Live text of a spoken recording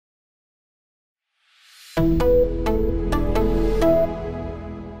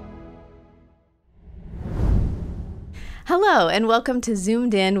Hello, and welcome to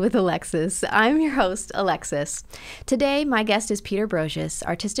Zoomed In with Alexis. I'm your host, Alexis. Today, my guest is Peter Brosius,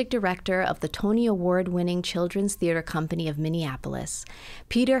 Artistic Director of the Tony Award-winning Children's Theater Company of Minneapolis.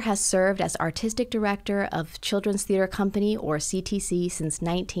 Peter has served as Artistic Director of Children's Theater Company, or CTC, since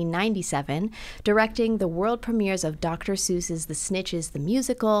 1997, directing the world premieres of Dr. Seuss's The Snitches the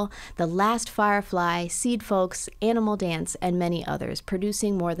Musical, The Last Firefly, Seed Folks, Animal Dance, and many others,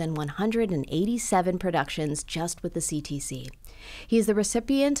 producing more than 187 productions just with the CTC. He is the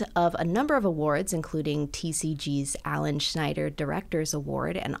recipient of a number of awards, including TCG's Alan Schneider Directors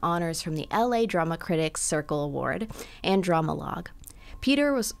Award and honors from the LA Drama Critics Circle Award and Dramalog.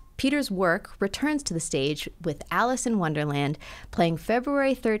 Peter's work returns to the stage with Alice in Wonderland, playing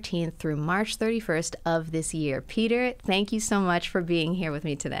February 13th through March 31st of this year. Peter, thank you so much for being here with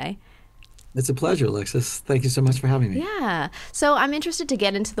me today. It's a pleasure, Alexis. Thank you so much for having me. Yeah. So I'm interested to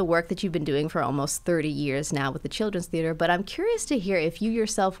get into the work that you've been doing for almost 30 years now with the Children's Theater, but I'm curious to hear if you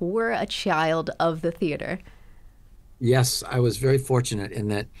yourself were a child of the theater. Yes, I was very fortunate in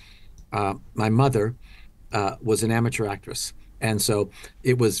that my mother was an amateur actress. And so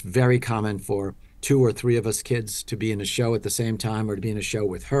it was very common for two or three of us kids to be in a show at the same time or to be in a show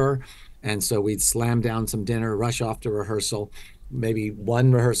with her. And so we'd slam down some dinner, rush off to rehearsal, maybe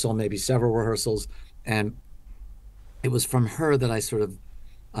one rehearsal, maybe several rehearsals. And it was from her that I sort of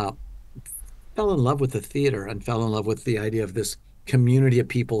fell in love with the theater and fell in love with the idea of this community of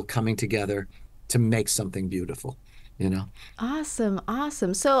people coming together to make something beautiful, you know? Awesome,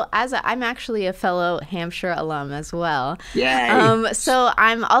 awesome. So I'm actually a fellow Hampshire alum as well. Yay! So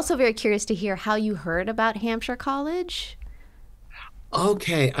I'm also very curious to hear how you heard about Hampshire College.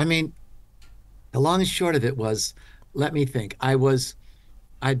 Okay, I mean, the long and short of it was, let me think.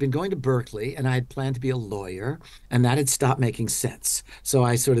 I'd been going to Berkeley and I had planned to be a lawyer, and that had stopped making sense. So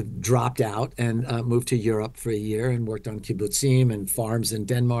I sort of dropped out and moved to Europe for a year and worked on kibbutzim and farms in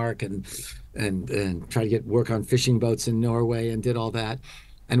Denmark and tried to get work on fishing boats in Norway and did all that.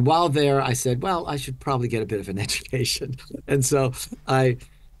 And while there, I said, well, I should probably get a bit of an education. And so I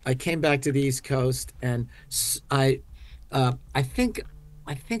came back to the East Coast, and I think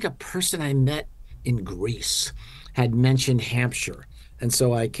a person I met in Greece had mentioned Hampshire. And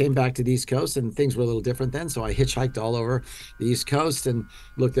so I came back to the East Coast, and things were a little different then. So I hitchhiked all over the East Coast and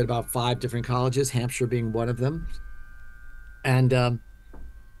looked at about 5 different colleges, Hampshire being one of them. And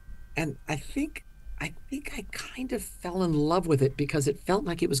I think I kind of fell in love with it because it felt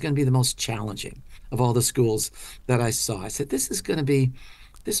like it was going to be the most challenging of all the schools that I saw. I said,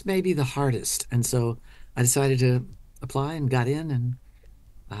 this may be the hardest. And so I decided to apply and got in and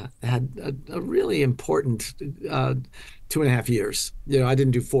had a really important 2.5 years. You know, I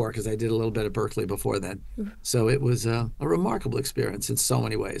didn't do 4 because I did a little bit at Berkeley before then. So it was a remarkable experience in so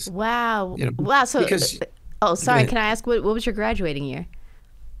many ways. Wow. You know, Wow. So, because oh, sorry. Can I ask what was your graduating year?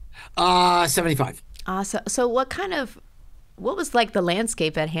 75. So what was like the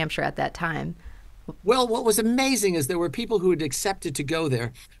landscape at Hampshire at that time? Well, what was amazing is there were people who had accepted to go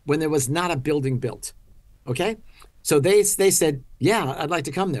there when there was not a building built. Okay. So they said, yeah, I'd like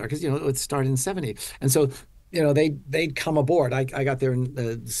to come there because, you know, it started in 70. And so, you know, they'd come aboard. I got there in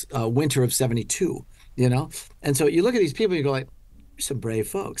the winter of 72, you know. And so you look at these people, you go like, some brave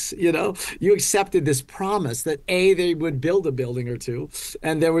folks, you know. You accepted this promise that they would build a building or two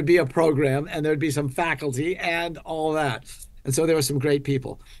and there would be a program and there'd be some faculty and all that. And so there were some great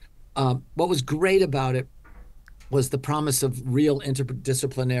people. What was great about it was the promise of real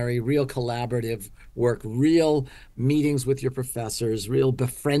interdisciplinary, real collaborative work, real meetings with your professors, real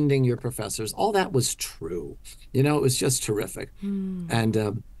befriending your professors. All that was true. You know, it was just terrific. And,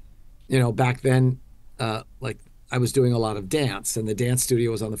 you know, back then, like I was doing a lot of dance, and the dance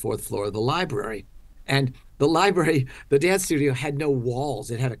studio was on the 4th floor of the library. And the library, the dance studio had no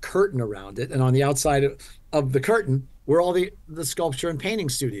walls. It had a curtain around it. And on the outside of the curtain were all the sculpture and painting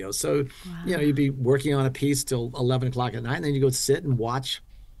studios. So, you know, you'd be working on a piece till 11 o'clock at night, and then you go sit and watch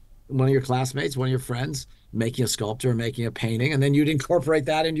one of your classmates, one of your friends, making a sculpture, making a painting, and then you'd incorporate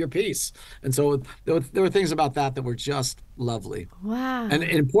that into your piece. And so there were things about that were just lovely. Wow. And an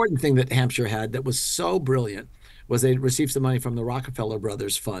important thing that Hampshire had that was so brilliant was they received some money from the Rockefeller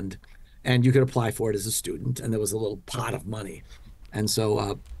Brothers Fund, and you could apply for it as a student, and there was a little pot of money. And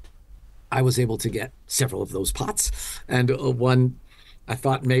so I was able to get several of those pots. And one, I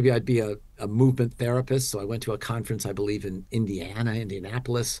thought maybe I'd be a movement therapist. So I went to a conference, I believe, in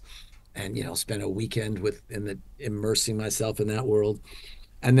Indianapolis, and, you know, spent a weekend immersing myself in that world.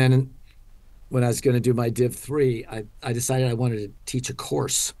 And then when I was going to do my Div 3, I decided I wanted to teach a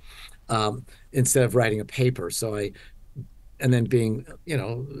course instead of writing a paper. So I and then being, a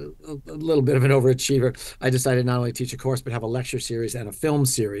little bit of an overachiever, I decided not only to teach a course, but have a lecture series and a film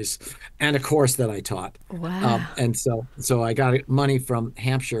series and a course that I taught. Wow. And so I got money from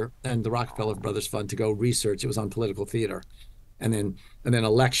Hampshire and the Rockefeller Brothers Fund to go research. It was on political theater, and then a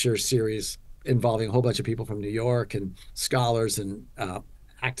lecture series involving a whole bunch of people from New York and scholars and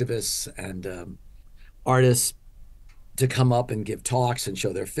activists and artists to come up and give talks and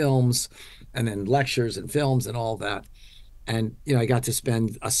show their films, and then lectures and films and all that. And I got to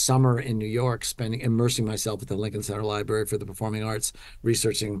spend a summer in New York, immersing myself at the Lincoln Center Library for the Performing Arts,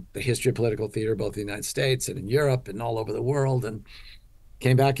 researching the history of political theater, both in the United States and in Europe and all over the world, and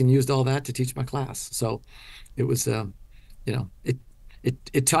came back and used all that to teach my class. So it was,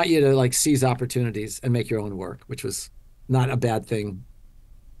 it taught you to like seize opportunities and make your own work, which was not a bad thing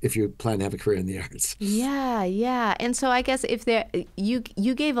if you plan to have a career in the arts. Yeah, yeah. And so I guess if there, you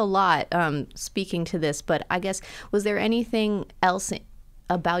gave a lot speaking to this, but I guess was there anything else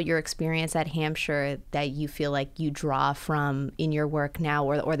about your experience at Hampshire that you feel like you draw from in your work now,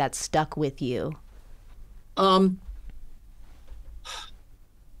 or that stuck with you? Um,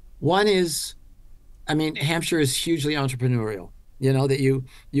 One is, I mean, Hampshire is hugely entrepreneurial. That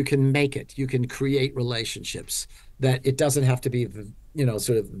you can make it, you can create relationships. That it doesn't have to be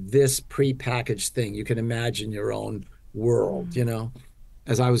sort of this prepackaged thing. You can imagine your own world.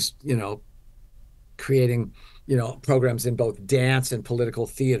 As I was creating programs in both dance and political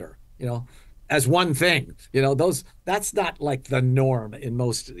theater. As one thing. That's not like the norm in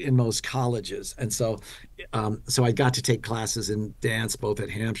most colleges. And so I got to take classes in dance both at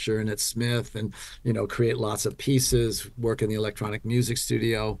Hampshire and at Smith, and create lots of pieces, work in the electronic music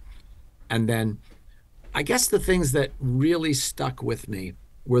studio. And then I guess the things that really stuck with me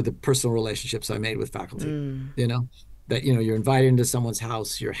were the personal relationships I made with faculty. That you're invited into someone's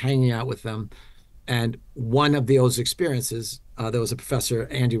house, you're hanging out with them. And one of those experiences, there was a professor,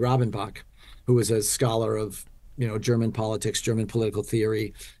 Andy Robbenbach, who was a scholar of German politics, German political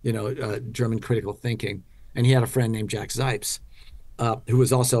theory, German critical thinking. And he had a friend named Jack Zipes, who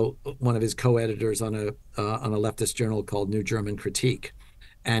was also one of his co-editors on a leftist journal called New German Critique.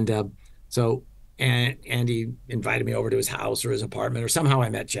 And Andy invited me over to his house or his apartment, or somehow I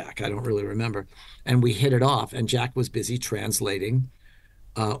met Jack. I don't really remember. And we hit it off. And Jack was busy translating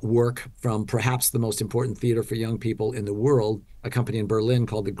work from perhaps the most important theater for young people in the world, a company in Berlin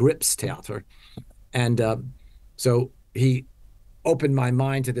called the Grips Theater. And so he opened my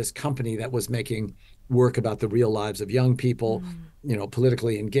mind to this company that was making work about the real lives of young people,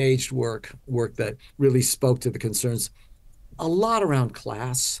 politically engaged work that really spoke to the concerns, a lot around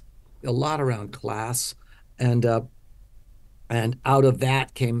class. And out of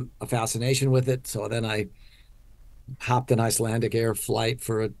that came a fascination with it. So then I hopped an Icelandic Air flight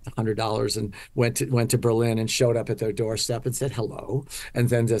for $100 and went to Berlin and showed up at their doorstep and said hello, and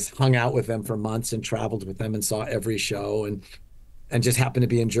then just hung out with them for months and traveled with them and saw every show, and just happened to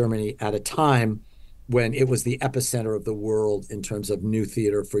be in Germany at a time when it was the epicenter of the world in terms of new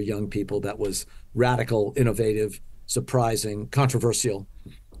theater for young people that was radical, innovative, surprising, controversial.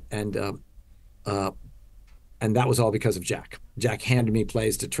 And that was all because of Jack. Jack handed me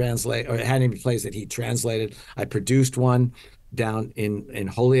plays to translate, or handed me plays that he translated. I produced one down in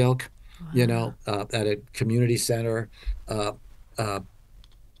Holyoke, wow. At a community center, and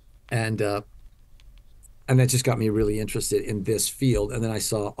that just got me really interested in this field. And then I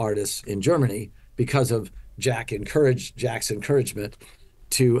saw artists in Germany because of Jack's encouragement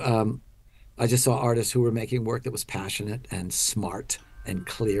to. I just saw artists who were making work that was passionate and smart and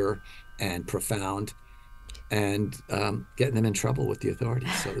clear and profound, and getting them in trouble with the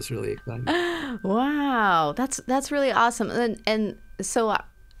authorities. So it was really exciting. Wow, that's really awesome. And so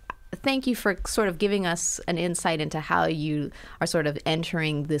thank you for sort of giving us an insight into how you are sort of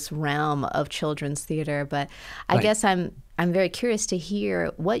entering this realm of children's theater. But I Right. guess I'm very curious to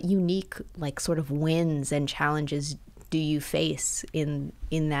hear what unique like sort of wins and challenges do you face in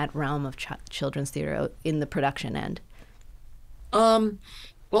that realm of children's theater in the production end?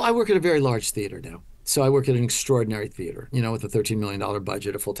 Well, I work at a very large theater now. So I work at an extraordinary theater, with a $13 million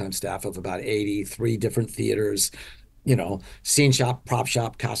budget, a full-time staff of about 83 different theaters, scene shop, prop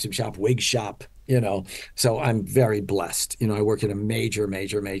shop, costume shop, wig shop, So I'm very blessed. I work at a major,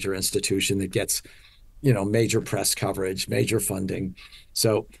 major, major institution that gets, major press coverage, major funding.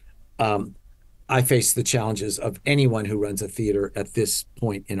 So I face the challenges of anyone who runs a theater at this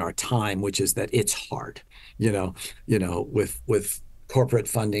point in our time, which is that it's hard, with corporate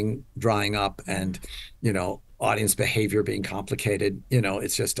funding drying up and, audience behavior being complicated.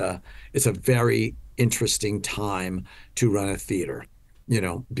 It's a very interesting time to run a theater,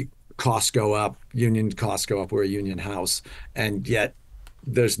 costs go up, union costs go up. We're a union house, and yet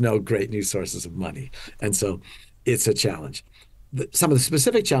there's no great new sources of money. And so it's a challenge. Some of the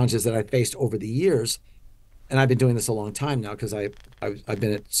specific challenges that I faced over the years, and I've been doing this a long time now because I've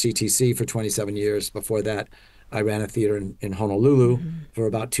been at CTC for 27 years. Before that, I ran a theater in Honolulu for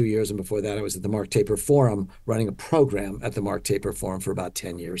about 2 years. And before that, I was at the Mark Taper Forum running a program at the Mark Taper Forum for about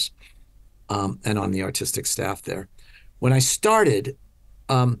 10 years and on the artistic staff there. When I started,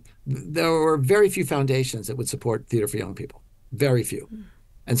 there were very few foundations that would support theater for young people, very few.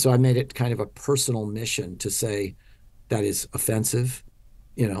 And so I made it kind of a personal mission to say that is offensive,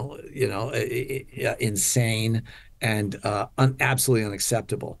 insane, and absolutely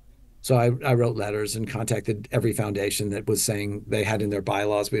unacceptable. So I wrote letters and contacted every foundation that was saying they had in their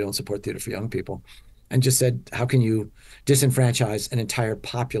bylaws, we don't support theater for young people, and just said, how can you disenfranchise an entire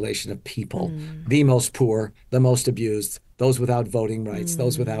population of people, the most poor, the most abused, those without voting rights,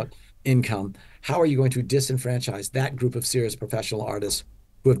 those without income? How are you going to disenfranchise that group of serious professional artists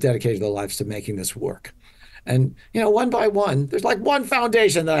who have dedicated their lives to making this work? And, one by one, there's like one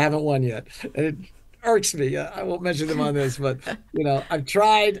foundation that I haven't won yet. And it irks me. I won't mention them on this, but, I've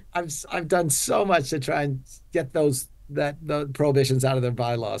tried, I've done so much to try and get the prohibitions out of their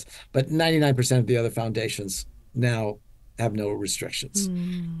bylaws. But 99% of the other foundations now have no restrictions.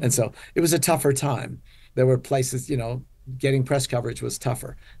 And so it was a tougher time. There were places, getting press coverage was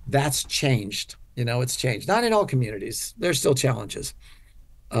tougher. That's changed. It's changed. Not in all communities. There's still challenges.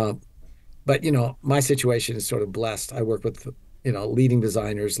 But, my situation is sort of blessed. I work with, leading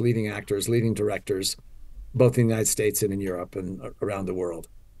designers, leading actors, leading directors, both in the United States and in Europe and around the world.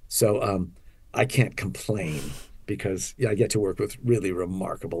 So I can't complain because I get to work with really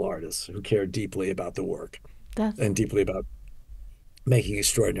remarkable artists who care deeply about the work and deeply about making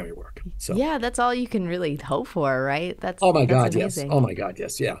extraordinary work. So yeah, that's all you can really hope for, right? Oh my God, amazing. Yes. Oh my God,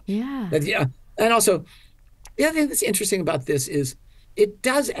 yes. Yeah. Yeah. And also, the other thing that's interesting about this is it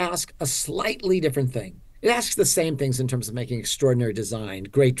does ask a slightly different thing. It asks the same things in terms of making extraordinary design,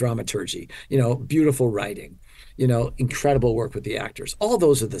 great dramaturgy, beautiful writing, incredible work with the actors. All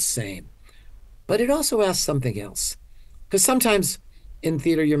those are the same. But it also asks something else. Because sometimes in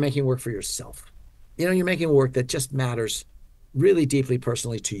theater, you're making work for yourself. You're making work that just matters really deeply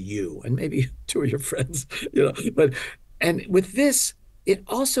personally to you and maybe two of your friends, and with this, it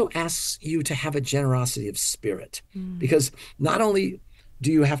also asks you to have a generosity of spirit, because not only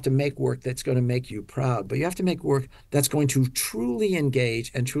do you have to make work that's going to make you proud, but you have to make work that's going to truly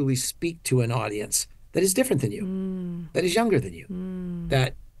engage and truly speak to an audience that is different than you, that is younger than you,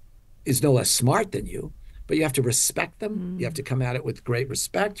 that is no less smart than you, but you have to respect them. You have to come at it with great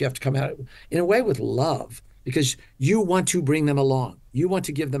respect. You have to come at it in a way with love, because you want to bring them along. You want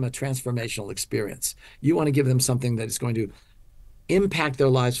to give them a transformational experience. You want to give them something that is going to impact their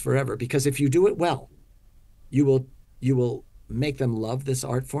lives forever, because if you do it well, you will make them love this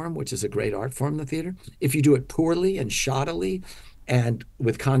art form, which is a great art form, the theater. If you do it poorly and shoddily and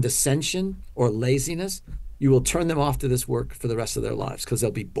with condescension or laziness, you will turn them off to this work for the rest of their lives because they'll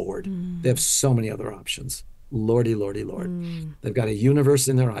be bored. They have so many other options. Lordy, lordy, Lord. They've got a universe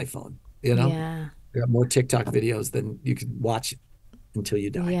in their iPhone, Yeah. They've got more TikTok videos than you can watch until you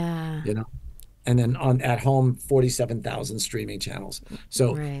die, Yeah. And then at home, 47,000 streaming channels.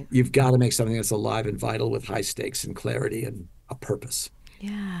 So Right. you've got to make something that's alive and vital with high stakes and clarity and a purpose.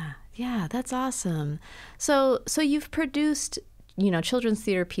 Yeah, that's awesome. So you've produced, children's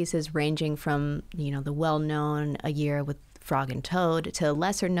theater pieces ranging from, the well-known A Year with Frog and Toad to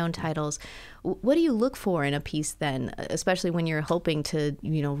lesser-known titles. What do you look for in a piece then, especially when you're hoping to,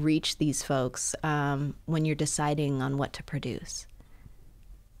 reach these folks when you're deciding on what to produce?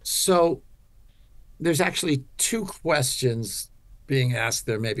 So there's actually two questions being asked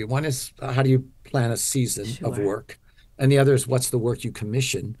there, maybe. One is, how do you plan a season of work? And the other is, what's the work you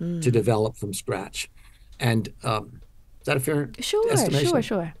commission to develop from scratch? And is that a fair estimation?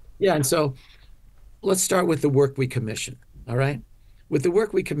 Sure. Yeah, and so let's start with the work we commission, all right? With the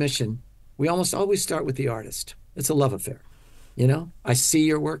work we commission, we almost always start with the artist. It's a love affair, I see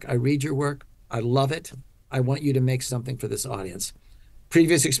your work, I read your work, I love it. I want you to make something for this audience.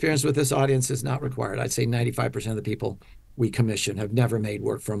 Previous experience with this audience is not required. I'd say 95% of the people we commission have never made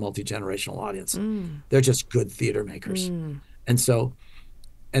work for a multi-generational audience. They're just good theater makers. And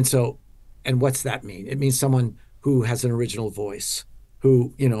what's that mean? It means someone who has an original voice,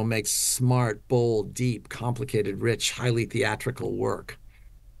 who, makes smart, bold, deep, complicated, rich, highly theatrical work.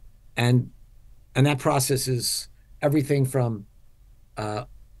 And that process is everything from,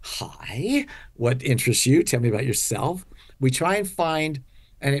 hi, what interests you? Tell me about yourself. We try and find,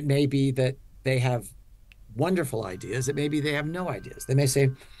 and it may be that they have wonderful ideas. It may be they have no ideas. They may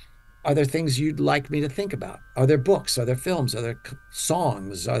say, Are there things you'd like me to think about? Are there books? Are there films? Are there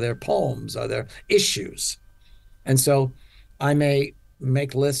songs? Are there poems? Are there issues? And so I may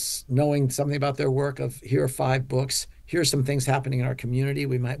make lists knowing something about their work of here are 5 books. Here's some things happening in our community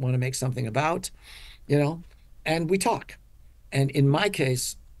we might want to make something about, you know, and we talk. And in my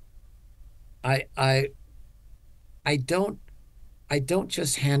case, I I I don't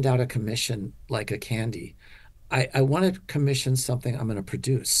just hand out a commission like a candy. I want to commission something I'm going to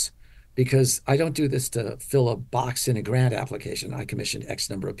produce because I don't do this to fill a box in a grant application. I commissioned X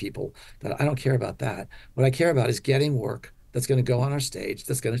number of people. That I don't care about that. What I care about is getting work that's going to go on our stage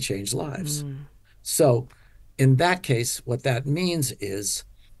that's going to change lives. So in that case, what that means is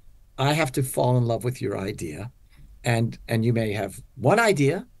I have to fall in love with your idea, and you may have one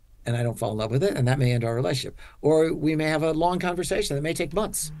idea and I don't fall in love with it, and that may end our relationship. Or we may have a long conversation that may take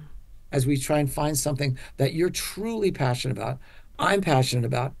months as we try and find something that you're truly passionate about, I'm passionate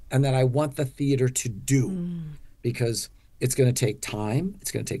about, and that I want the theater to do because it's going to take time, it's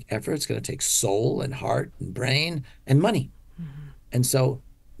going to take effort, it's going to take soul and heart and brain and money. And so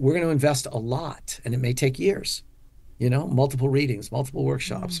we're going to invest a lot, and it may take years, you know, multiple readings, multiple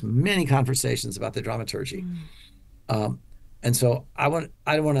workshops, many conversations about the dramaturgy. And so I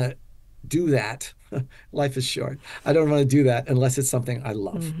don't want to do that. Life is short. I don't want to do that unless it's something I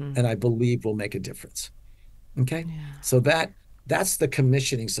love and I believe will make a difference. Okay. Yeah. So that's the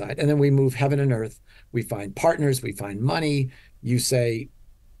commissioning side. And then we move heaven and earth. We find partners, we find money. You say,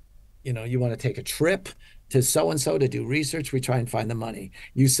 you know, you want to take a trip to so-and-so to do research. We try and find the money.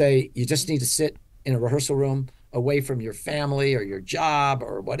 You say you just need to sit in a rehearsal room away from your family or your job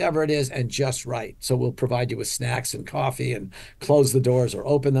or whatever it is and just write. So we'll provide you with snacks and coffee and close the doors or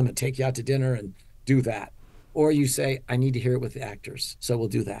open them and take you out to dinner and do that. Or you say, I need to hear it with the actors. So we'll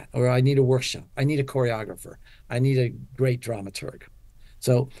do that. Or I need a workshop. I need a choreographer. I need a great dramaturg.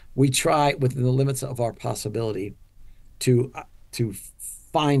 So we try within the limits of our possibility to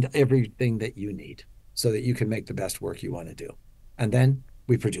find everything that you need so that you can make the best work you want to do. And then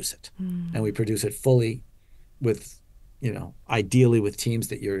we produce it. And we produce it fully with, you know, ideally with teams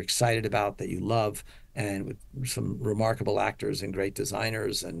that you're excited about, that you love, and with some remarkable actors and great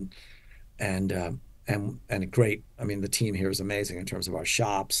designers and a great, I mean, the team here is amazing in terms of our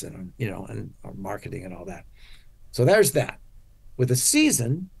shops and, you know, and our marketing and all that. So there's that. With a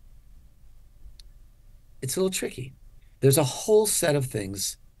season, it's a little tricky. There's a whole set of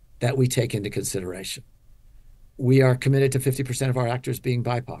things that we take into consideration. We are committed to 50% of our actors being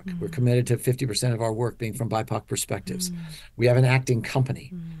BIPOC. We're committed to 50% of our work being from BIPOC perspectives. We have an acting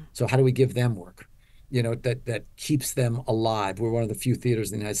company. So how do we give them work? You know, that keeps them alive. We're one of the few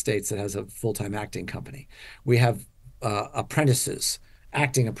theaters in the United States that has a full-time acting company. We have apprentices,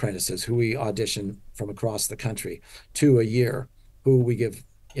 acting apprentices, who we audition from across the country, 2 a year, who we give,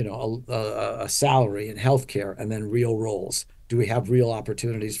 you know, a salary and healthcare, and then real roles. Do we have real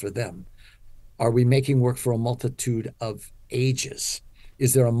opportunities for them? Are we making work for a multitude of ages?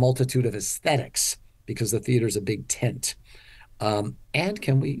 Is there a multitude of aesthetics? Because the theater is a big tent. And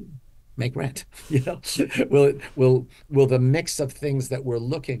can we make rent? You know, will the mix of things that we're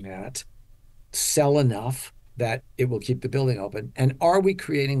looking at sell enough that it will keep the building open? And are we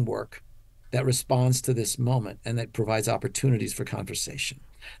creating work that responds to this moment and that provides opportunities for conversation,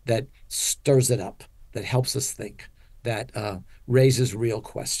 that stirs it up, that helps us think, that raises real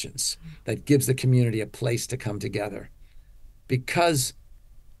questions, that gives the community a place to come together? Because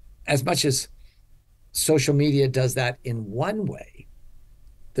as much as social media does that in one way,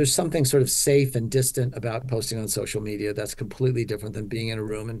 there's something sort of safe and distant about posting on social media that's completely different than being in a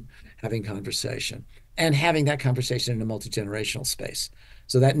room and having conversation, and having that conversation in a multi-generational space.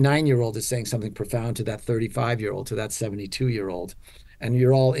 So that 9-year-old is saying something profound to that 35-year-old, to that 72-year-old, and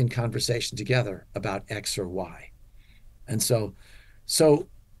you're all in conversation together about X or Y. And so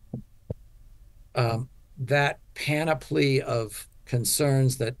that panoply of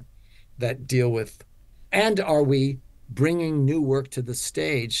concerns that deal with, and are we bringing new work to the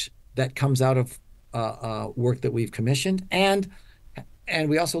stage that comes out of work that we've commissioned, and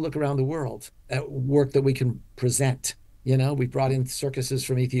we also look around the world at work that we can present. You know, we brought in circuses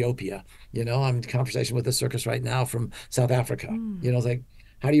from Ethiopia. You know, I'm in conversation with a circus right now from South Africa. You know, it's like,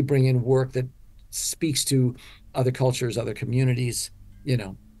 how do you bring in work that speaks to other cultures, other communities, you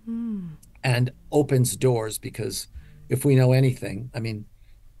know, and opens doors? Because if we know anything, I mean,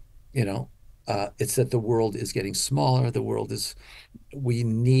 you know, it's that the world is getting smaller. We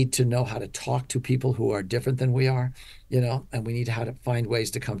need to know how to talk to people who are different than we are, you know, and we need how to find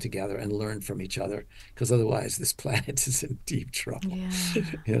ways to come together and learn from each other, because otherwise this planet is in deep trouble. Yeah.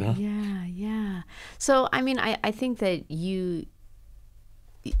 You know? Yeah. So, I mean, I think that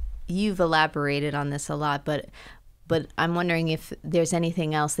you've elaborated on this a lot, but I'm wondering if there's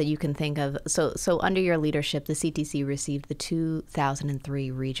anything else that you can think of. So under your leadership, the CTC received the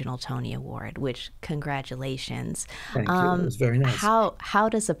 2003 Regional Tony Award, which congratulations. Thank you. It was very nice. How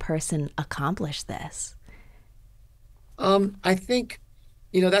does a person accomplish this? I think,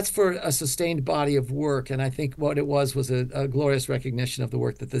 that's for a sustained body of work. And I think what it was a glorious recognition of the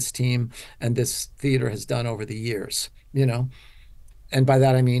work that this team and this theater has done over the years, And by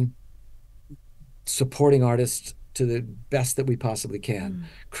that, I mean supporting artists to the best that we possibly can,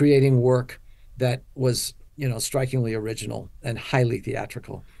 creating work that was, strikingly original and highly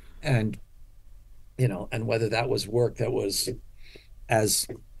theatrical. And, and whether that was work that was as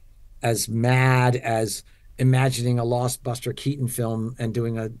mad as imagining a lost Buster Keaton film and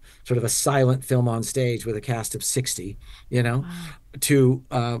doing a sort of a silent film on stage with a cast of 60, wow. to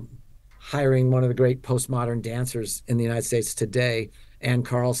hiring one of the great postmodern dancers in the United States today, Ann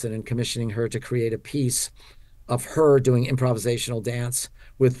Carlson, and commissioning her to create a piece of her doing improvisational dance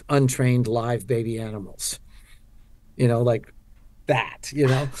with untrained live baby animals, like that,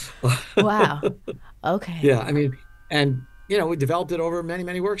 Wow. Okay. Yeah, I mean, and we developed it over many,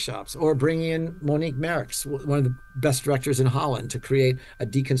 many workshops, or bringing in Monique Merckx, one of the best directors in Holland, to create a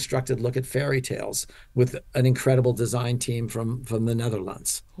deconstructed look at fairy tales with an incredible design team from the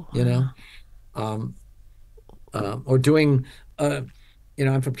Netherlands, wow. Or doing,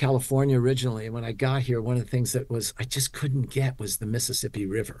 I'm from California originally. And when I got here, one of the things that I just couldn't get was the Mississippi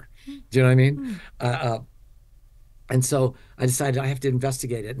River. Do you know what I mean? And so I decided I have to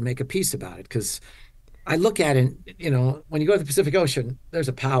investigate it and make a piece about it, because I look at it, when you go to the Pacific Ocean, there's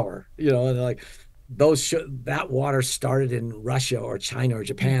a power, and like that water started in Russia or China or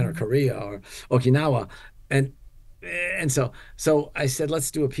Japan or Korea or Okinawa. And so I said,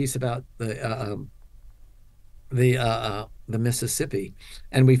 let's do a piece about the Mississippi.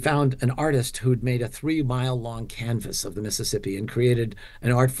 And we found an artist who'd made a 3-mile long canvas of the Mississippi and created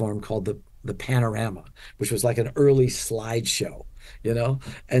an art form called the panorama, which was like an early slideshow,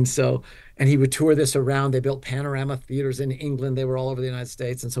 and he would tour this around. They built panorama theaters in England. They were all over the United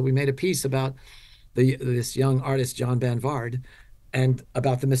States. And so we made a piece about this young artist, John Banvard, and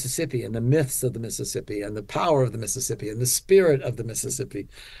about the Mississippi and the myths of the Mississippi and the power of the Mississippi and the spirit of the Mississippi.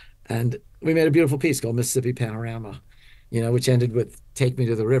 And we made a beautiful piece called Mississippi Panorama, which ended with "Take Me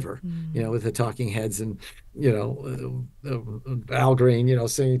to the River," with the Talking Heads and, Al Green,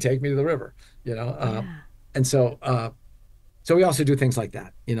 singing "Take Me to the River," Yeah. And so we also do things like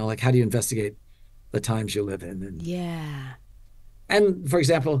that, like how do you investigate the times you live in? And, yeah. And for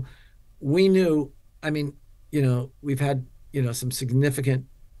example, we knew, we've had, some significant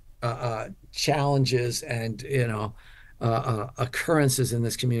challenges and, occurrences in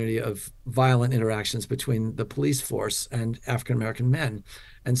this community of violent interactions between the police force and African-American men.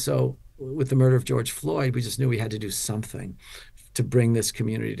 And so with the murder of George Floyd, we just knew we had to do something to bring this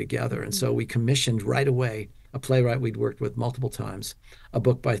community together. And so we commissioned right away a playwright we'd worked with multiple times, a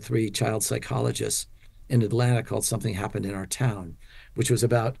book by 3 child psychologists in Atlanta called Something Happened in Our Town, which was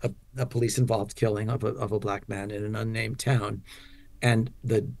about a police-involved killing of a black man in an unnamed town, and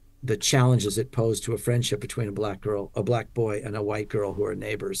the challenges it posed to a friendship between a black boy, and a white girl who are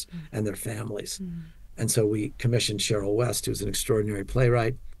neighbors and their families. And so we commissioned Cheryl West, who's an extraordinary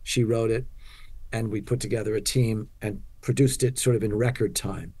playwright. She wrote it, and we put together a team and produced it sort of in record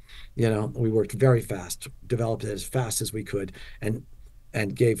time. We worked very fast, developed it as fast as we could, and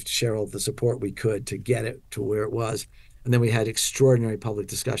gave Cheryl the support we could to get it to where it was. And then we had extraordinary public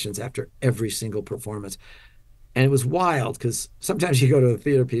discussions after every single performance. And it was wild, because sometimes you go to a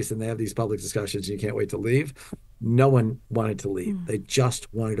theater piece and they have these public discussions and you can't wait to leave. No one wanted to leave. They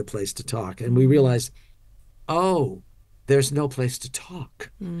just wanted a place to talk. And we realized, there's no place to talk.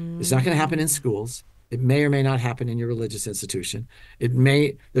 It's not going to happen in schools. It may or may not happen in your religious institution.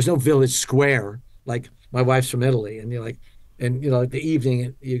 There's no village square. Like, my wife's from Italy, and you're like, and at the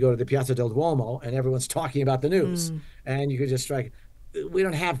evening you go to the Piazza del Duomo and everyone's talking about the news, and you could just strike. We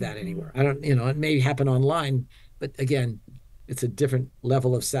don't have that anywhere. It may happen online, but again, it's a different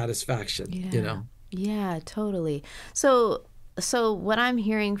level of satisfaction. Yeah, totally. So what I'm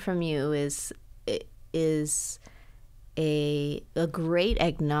hearing from you is a great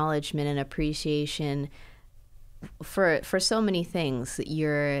acknowledgement and appreciation for so many things,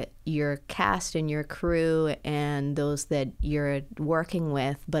 your cast and your crew and those that you're working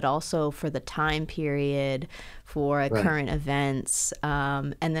with, but also for the time period, for current events,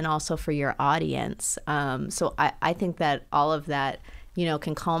 and then also for your audience. So I think that all of that,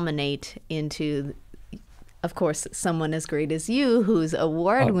 can culminate into of course, someone as great as you who's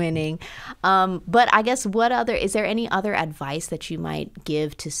award Oh, winning. But I guess is there any other advice that you might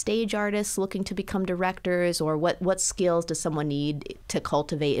give to stage artists looking to become directors, or what skills does someone need to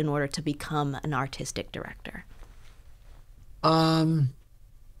cultivate in order to become an artistic director? um,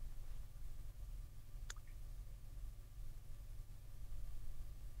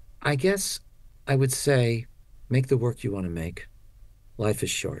 I guess I would say make the work you want to make. Life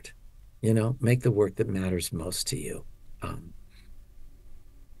is short, make the work that matters most to you. Um,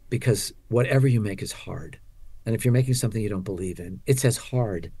 because whatever you make is hard. And if you're making something you don't believe in, it's as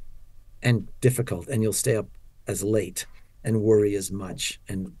hard and difficult, and you'll stay up as late and worry as much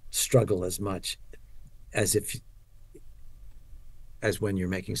and struggle as much as if as when you're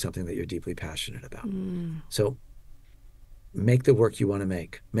making something that you're deeply passionate about. So make the work you want to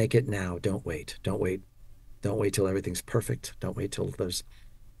make. Make it now. Don't wait. Don't wait. Don't wait till everything's perfect. Don't wait till there's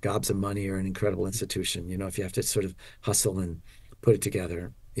gobs of money or an incredible institution. If you have to sort of hustle and put it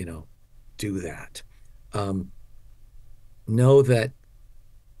together, do that. Know that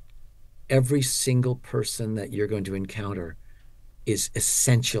every single person that you're going to encounter is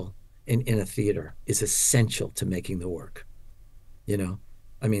essential in a theater, is essential to making the work.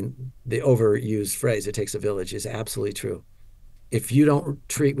 I mean, the overused phrase, it takes a village, is absolutely true. If you don't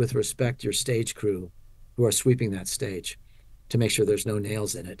treat with respect your stage crew who are sweeping that stage to make sure there's no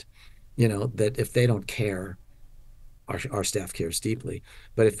nails in it, that if they don't care, our staff cares deeply,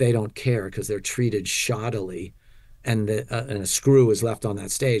 but if they don't care because they're treated shoddily and a screw is left on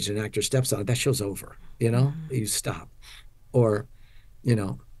that stage and an actor steps on it, that show's over, you stop. Or,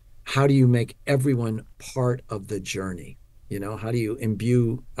 how do you make everyone part of the journey? How do you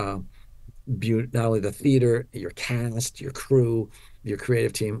imbue not only the theater, your cast, your crew, your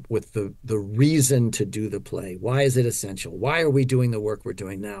creative team with the reason to do the play? Why is it essential? Why are we doing the work we're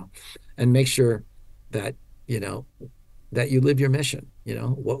doing now? And make sure that, that you live your mission,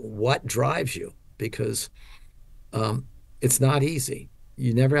 what drives you, because it's not easy.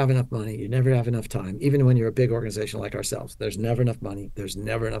 You never have enough money. You never have enough time. Even when you're a big organization like ourselves, there's never enough money. There's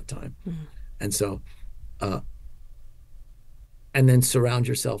never enough time. And so, and then surround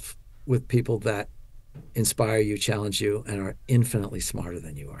yourself with people that inspire you, challenge you, and are infinitely smarter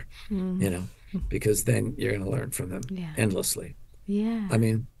than you are, because then you're going to learn from them endlessly. Yeah. I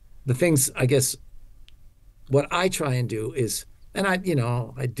mean, the things, I guess, what I try and do is, and I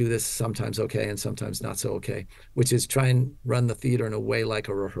do this sometimes okay and sometimes not so okay, which is try and run the theater in a way like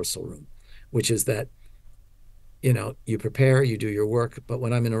a rehearsal room, which is that, you prepare, you do your work, but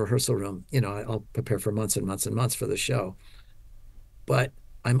when I'm in a rehearsal room, I'll prepare for months and months and months for the show. But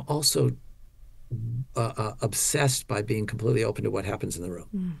I'm also obsessed by being completely open to what happens in the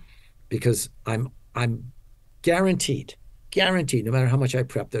room, because I'm guaranteed, no matter how much I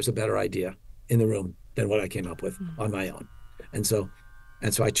prep, there's a better idea in the room than what I came up with on my own. And so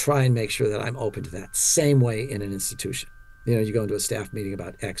I try and make sure that I'm open to that. Same way in an institution. You go into a staff meeting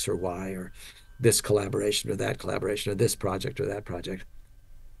about X or Y or this collaboration or that collaboration or this project or that project.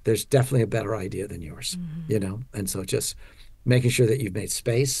 There's definitely a better idea than yours, And so just making sure that you've made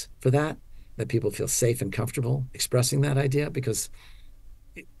space for that people feel safe and comfortable expressing that idea, because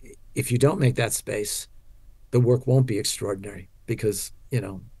if you don't make that space, the work won't be extraordinary, because, I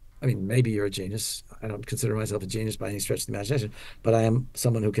mean, maybe you're a genius. I don't consider myself a genius by any stretch of the imagination, but I am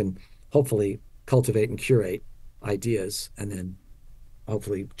someone who can hopefully cultivate and curate ideas and then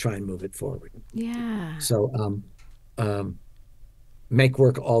hopefully try and move it forward. Yeah. So make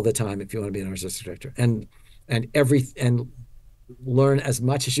work all the time if you want to be an artistic director, and learn as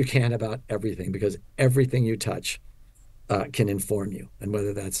much as you can about everything, because everything you touch can inform you. And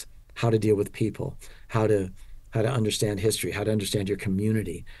whether that's how to deal with people, how to understand history, how to understand your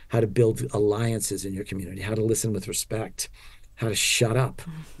community, how to build alliances in your community, how to listen with respect, how to shut up,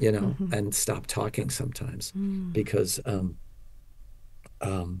 and stop talking sometimes, because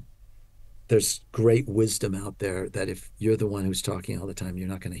there's great wisdom out there that if you're the one who's talking all the time, you're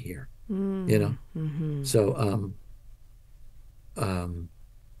not going to hear, So,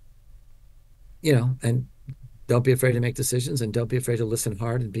 and don't be afraid to make decisions, and don't be afraid to listen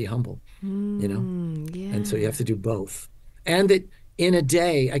hard and be humble, Yeah. And so you have to do both. And that in a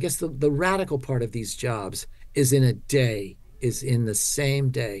day, I guess the radical part of these jobs is in the same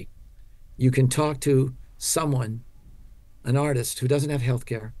day, you can talk to someone, an artist who doesn't have health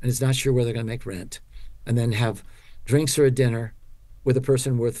care and is not sure where they're going to make rent, and then have drinks or a dinner with a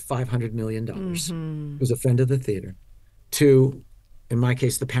person worth $500 million who's a friend of the theater, to, in my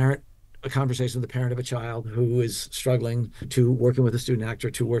case, a conversation with the parent of a child who is struggling, to working with a student actor,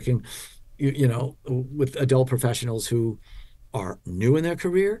 to working, with adult professionals who are new in their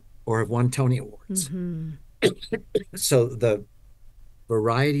career or have won Tony Awards. So the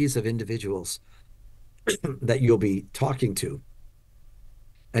varieties of individuals that you'll be talking to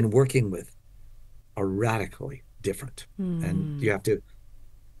and working with are radically different. And you Mm. have to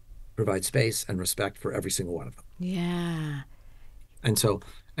provide space and respect for every single one of them. Yeah. And so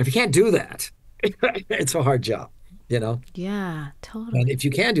if you can't do that, it's a hard job, you know? Yeah, And totally. if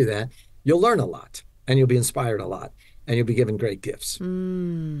you can do that, you'll learn a lot and you'll be inspired a lot and you'll be given great gifts.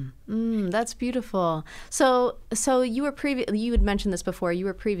 That's beautiful. So you were you had mentioned this before. You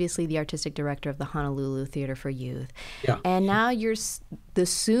were previously the artistic director of the Honolulu Theater for Youth, Yeah. and now you're the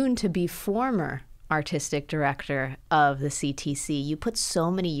soon-to-be former artistic director of the CTC. You put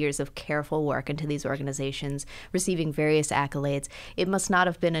so many years of careful work into these organizations, receiving various accolades. It must not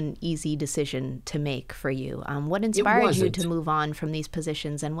have been an easy decision to make for you. What It inspired you to wasn't. move on from these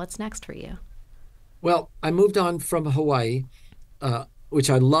positions, and what's next for you? Well, I moved on from Hawaii, which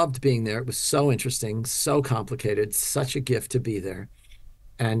I loved being there. It was so interesting, so complicated, such a gift to be there.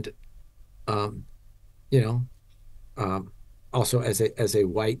 And um, you know, um, also as a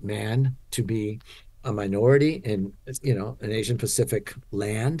white man to be a minority in an Asian Pacific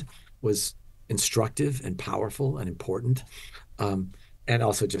land was instructive and powerful and important. Um, and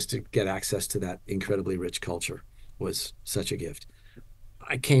also just to get access to that incredibly rich culture was such a gift.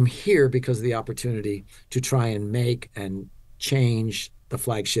 I came here because of the opportunity to try and make and change the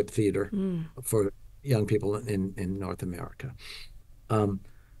flagship theater Mm. for young people in North America. Um,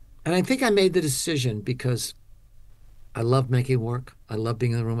 and I think I made the decision because I love making work. I love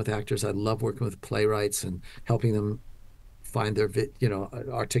being in the room with actors. I love working with playwrights and helping them find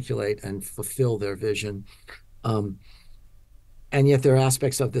articulate and fulfill their vision. Um, and yet there are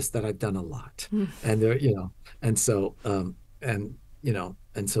aspects of this that I've done a lot, and and so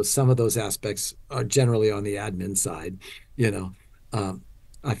and so some of those aspects are generally on the admin side. You know, um,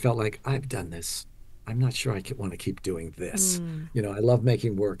 I felt like I've done this. I'm not sure I want to keep doing this. Mm. I love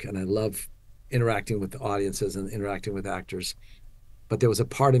making work and I love interacting with the audiences and interacting with actors. But there was a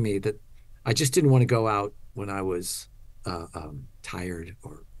part of me that I just didn't want to go out when I was tired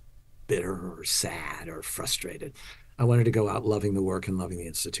or bitter or sad or frustrated. I wanted to go out loving the work and loving the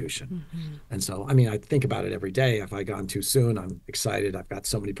institution. Mm-hmm. And so, I mean, I think about it every day. If I gone too soon, I'm excited. I've got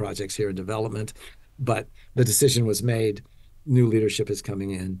so many projects here in development, but the decision was made. New leadership is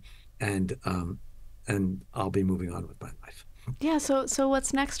coming in, and I'll be moving on with my life. Yeah, so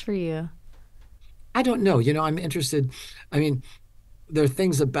what's next for you? I don't know. I'm interested. I mean, there are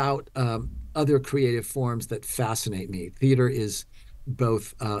things about other creative forms that fascinate me. Theater is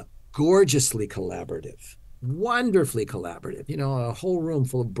both gorgeously collaborative, wonderfully collaborative, a whole room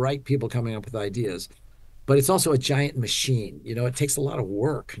full of bright people coming up with ideas, but it's also a giant machine. It takes a lot of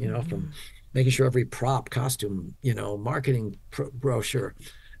work, from Mm-hmm. making sure every prop, costume, marketing brochure.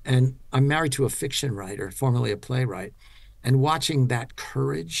 And I'm married to a fiction writer, formerly a playwright, and watching that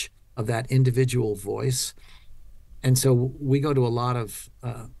courage of that individual voice. And so we go to a lot of,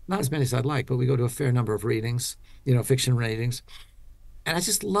 not as many as I'd like, but we go to a fair number of readings, fiction readings. And I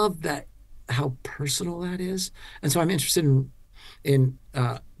just love that, how personal that is. And so I'm interested in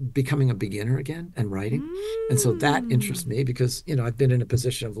becoming a beginner again and writing. And so that interests Mm. me because, I've been in a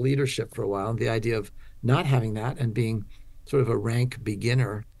position of leadership for a while. And the idea of not having that and being sort of a rank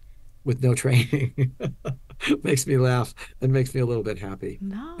beginner with no training makes me laugh and makes me a little bit happy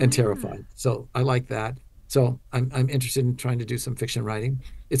No, and yeah. terrified. So I like that. So I'm interested in trying to do some fiction writing.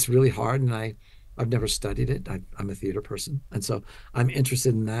 It's really hard, and I've never studied it. I'm a theater person, and so I'm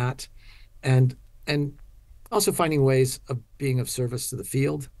interested in that, and and also finding ways of being of service to the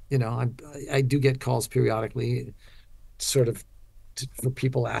field. I do get calls periodically, sort of for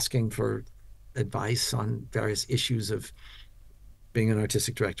people asking for advice on various issues of being an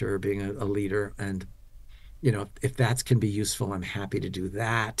artistic director or being a leader, and if that can be useful, I'm happy to do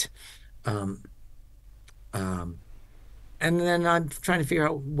that. Um, um, and then I'm trying to figure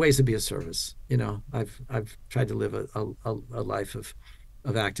out ways to be of service. I've tried to live a life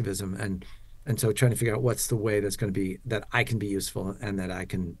of activism, and so trying to figure out what's the way that's going to be that I can be useful and that I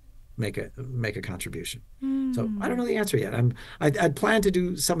can make a contribution. So I don't Mm. know the answer yet. I'd plan to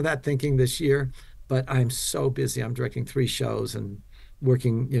do some of that thinking this year, but I'm so busy. I'm directing 3 shows and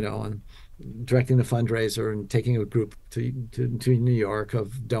working, on directing the fundraiser and taking a group to New York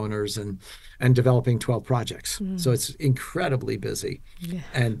of donors and developing 12 projects. So Mm. it's incredibly busy. Yeah.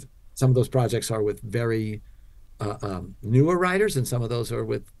 And some of those projects are with very newer writers, and some of those are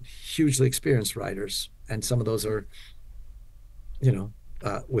with hugely experienced writers. And some of those are,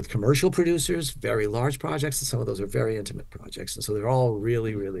 with commercial producers, very large projects, and some of those are very intimate projects. And so they're all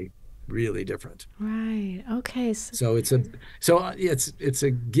really, really, really different. Right. Okay. So it's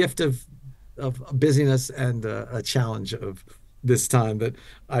a gift of of busyness and a challenge of this time that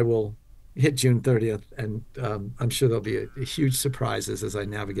I will hit June 30th, and I'm sure there'll be a huge surprises as I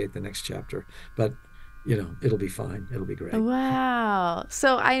navigate the next chapter. But it'll be fine. It'll be great. Wow.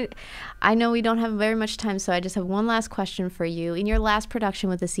 So I know we don't have very much time, so I just have one last question for you. In your last production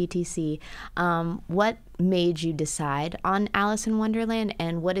with the CTC, what made you decide on Alice in Wonderland,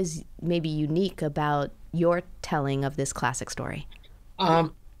 and what is maybe unique about your telling of this classic story?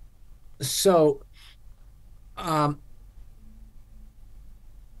 So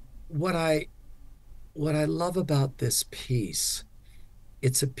what I love about this piece,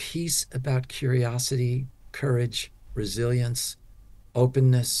 it's a piece about curiosity, courage, resilience,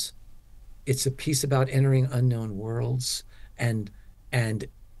 openness. It's a piece about entering unknown worlds and and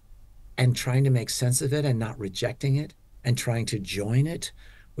and trying to make sense of it and not rejecting it and trying to join it,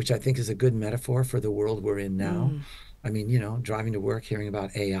 which I think is a good metaphor for the world we're in now. I mean, driving to work, hearing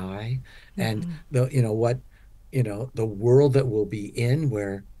about AI and the world that we'll be in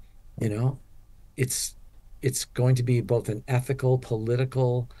where, you know, it's it's going to be both an ethical,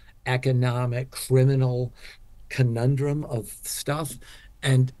 political, economic, criminal conundrum of stuff,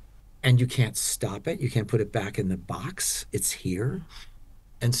 and you can't stop it. You can't put it back in the box. It's here.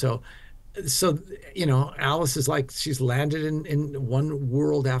 And so Alice is like she's landed in one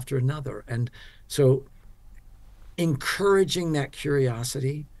world after another. And so encouraging that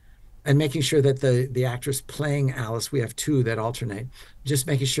curiosity and making sure that the actress playing Alice, we have two that alternate, just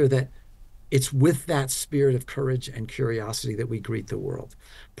making sure that it's with that spirit of courage and curiosity that we greet the world.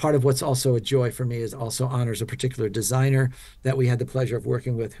 Part of what's also a joy for me is also honors a particular designer that we had the pleasure of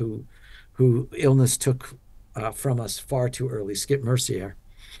working with who illness took from us far too early, Skip Mercier,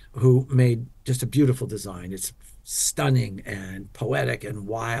 who made just a beautiful design. It's stunning and poetic and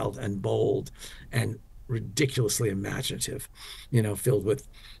wild and bold and ridiculously imaginative, filled with,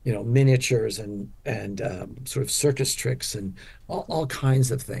 miniatures and sort of circus tricks and all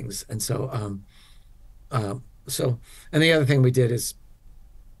kinds of things. And and the other thing we did is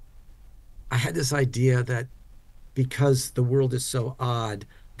I had this idea that because the world is so odd,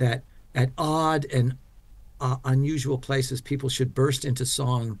 that at odd and unusual places, people should burst into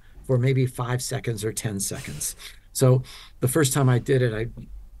song for maybe 5 seconds or 10 seconds. So the first time I did it,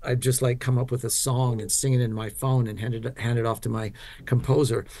 I'd just like come up with a song and sing it in my phone and hand it off to my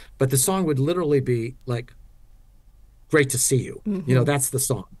composer. But the song would literally be like, "Great to see you." That's the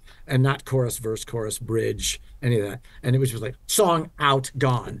song. And not chorus, verse, chorus, bridge, any of that. And it was just like song out,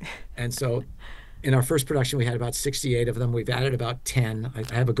 gone. And so in our first production, we had about 68 of them. We've added about 10.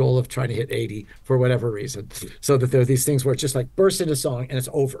 I have a goal of trying to hit 80 for whatever reason. So that there are these things where it's just like burst into song and it's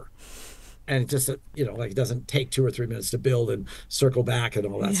over. And it just, like it doesn't take 2 or 3 minutes to build and circle back and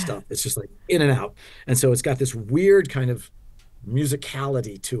all that stuff. It's just like in and out. And so it's got this weird kind of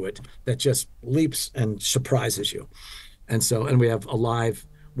musicality to it that just leaps and surprises you. And we have a live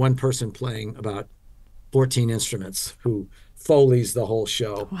one person playing about 14 instruments who Foley's the whole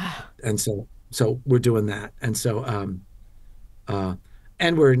show. Wow. And so we're doing that. And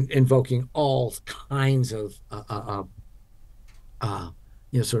and we're invoking all kinds of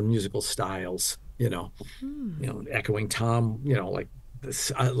sort of musical styles, echoing Tom, like this,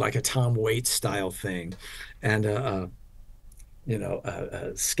 like a Tom Waits style thing, and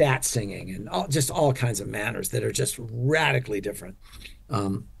scat singing and just all kinds of manners that are just radically different.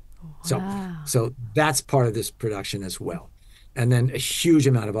 Wow. So that's part of this production as well, and then a huge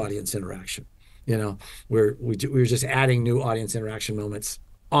amount of audience interaction. We're just adding new audience interaction moments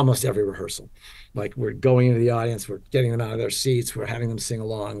almost every rehearsal. Like we're going into the audience, we're getting them out of their seats, we're having them sing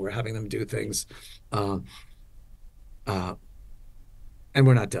along, we're having them do things, and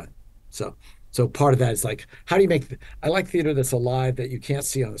we're not done. So part of that is like, how do you make? I like theater that's alive, that you can't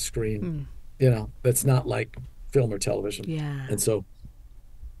see on the screen, that's not like film or television. Yeah. And so,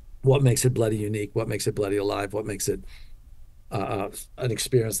 what makes it bloody unique? What makes it bloody alive? What makes it an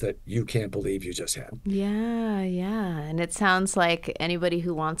experience that you can't believe you just had? Yeah. And it sounds like anybody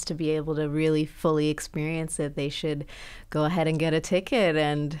who wants to be able to really fully experience it, they should go ahead and get a ticket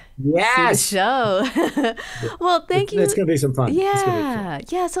and see the show. Well, thank you. It's going to be some fun. Yeah.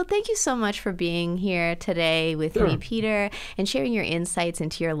 So thank you so much for being here today with me, Peter, and sharing your insights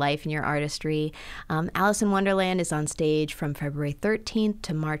into your life and your artistry. Alice in Wonderland is on stage from February 13th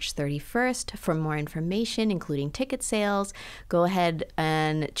to March 31st. For more information, including ticket sales, go ahead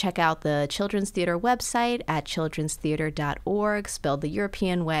and check out the Children's Theater website at childrenstheater.org, spelled the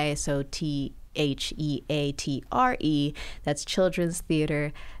European way, so THEATRE. That's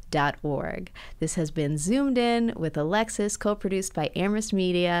childrenstheater.org. This has been Zoomed In with Alexis, co-produced by Amherst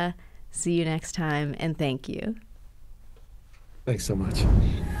Media. See you next time, and thank you. Thanks so much.